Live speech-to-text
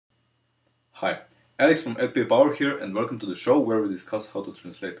Hi, Alex from LPEpower here, and welcome to the show where we discuss how to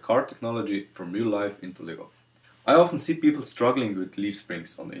translate car technology from real life into Lego. I often see people struggling with leaf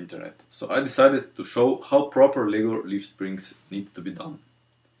springs on the internet, so I decided to show how proper Lego leaf springs need to be done.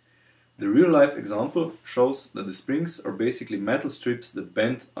 The real life example shows that the springs are basically metal strips that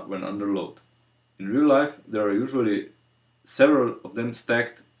bend when under load. In real life, there are usually several of them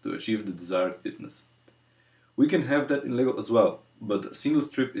stacked to achieve the desired stiffness. We can have that in Lego as well, but a single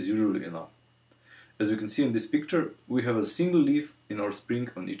strip is usually enough. As you can see in this picture, we have a single leaf in our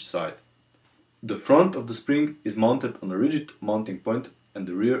spring on each side. The front of the spring is mounted on a rigid mounting point and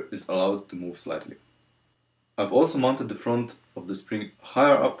the rear is allowed to move slightly. I've also mounted the front of the spring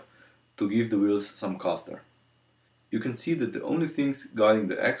higher up to give the wheels some caster. You can see that the only things guiding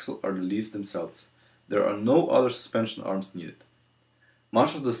the axle are the leaves themselves. There are no other suspension arms needed.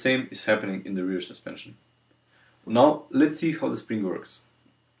 Much of the same is happening in the rear suspension. Now let's see how the spring works.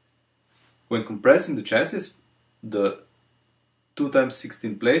 When compressing the chassis, the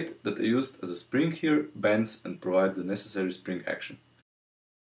 2x16 plate that I used as a spring here bends and provides the necessary spring action.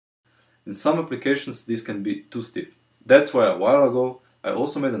 In some applications this can be too stiff. That's why a while ago I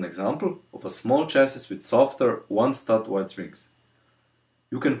also made an example of a small chassis with softer 1-stud wide springs.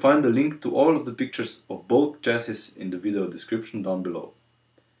 You can find the link to all of the pictures of both chassis in the video description down below.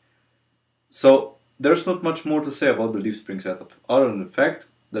 So there's not much more to say about the leaf spring setup, other than the fact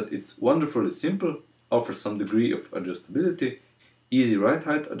that it's wonderfully simple, offers some degree of adjustability, easy ride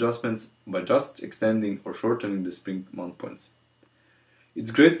height adjustments by just extending or shortening the spring mount points.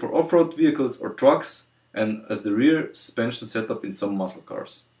 It's great for off-road vehicles or trucks and as the rear suspension setup in some muscle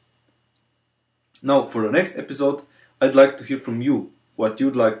cars. Now for the next episode, I'd like to hear from you what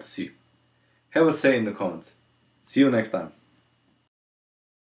you'd like to see. Have a say in the comments. See you next time.